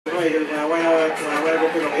me, because when I went to go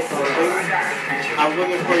pick up baseball table, I was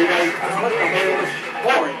looking for you guys. I was like, it was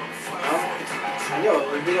boring. You know? And yo,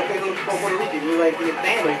 we go pick up Puerto Rican. We like get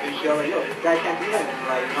damaged and shit. Like, yo, this guy can't be in.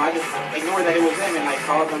 Like, you know, I just ignored that it was him and like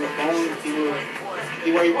called on the phone to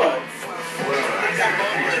see where he was.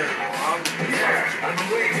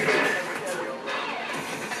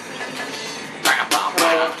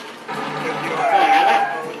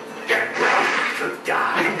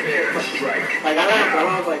 Like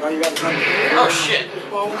I was like, oh, you got to oh shit.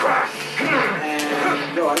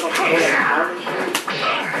 And yo, I don't know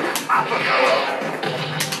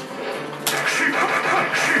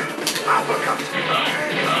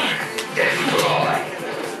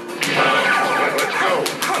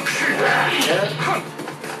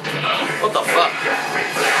What the fuck?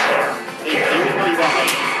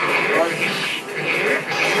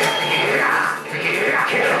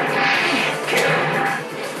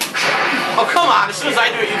 Oh, come on. As soon as I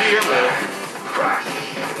do it, you do your move.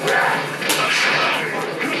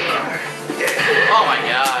 Oh my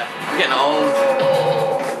god. I'm getting old.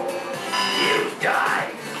 You die.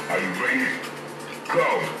 Are you ready? Go.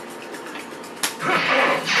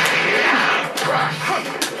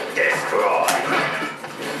 Destroy.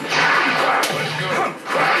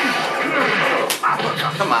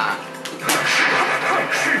 Come on.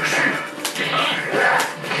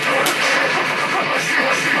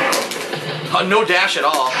 No dash at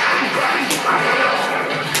all.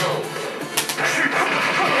 Let's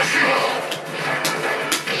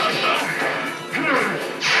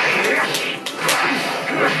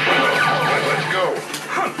go.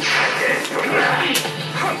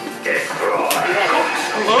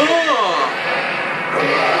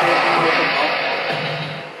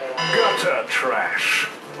 Gutter trash.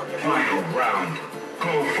 Final round.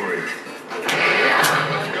 Go for it.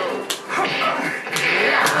 Let's go.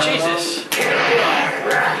 Jesus.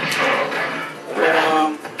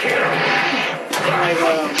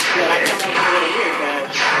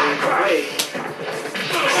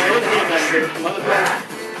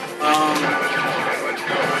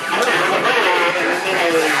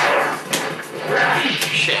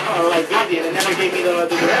 Shit. Oh, like busy, and it never gave me the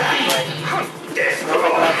directions. Like,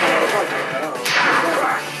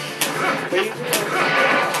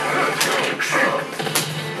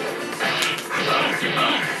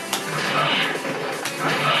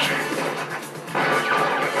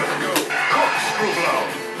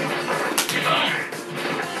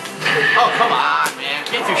 Oh, come on, man.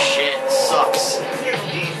 Can't do shit. It sucks.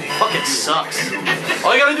 Fucking sucks.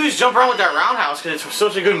 All you gotta do is jump around with that roundhouse because it's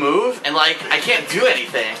such a good move, and like, I can't do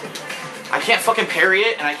anything. I can't fucking parry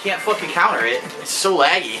it, and I can't fucking counter it. It's so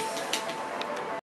laggy.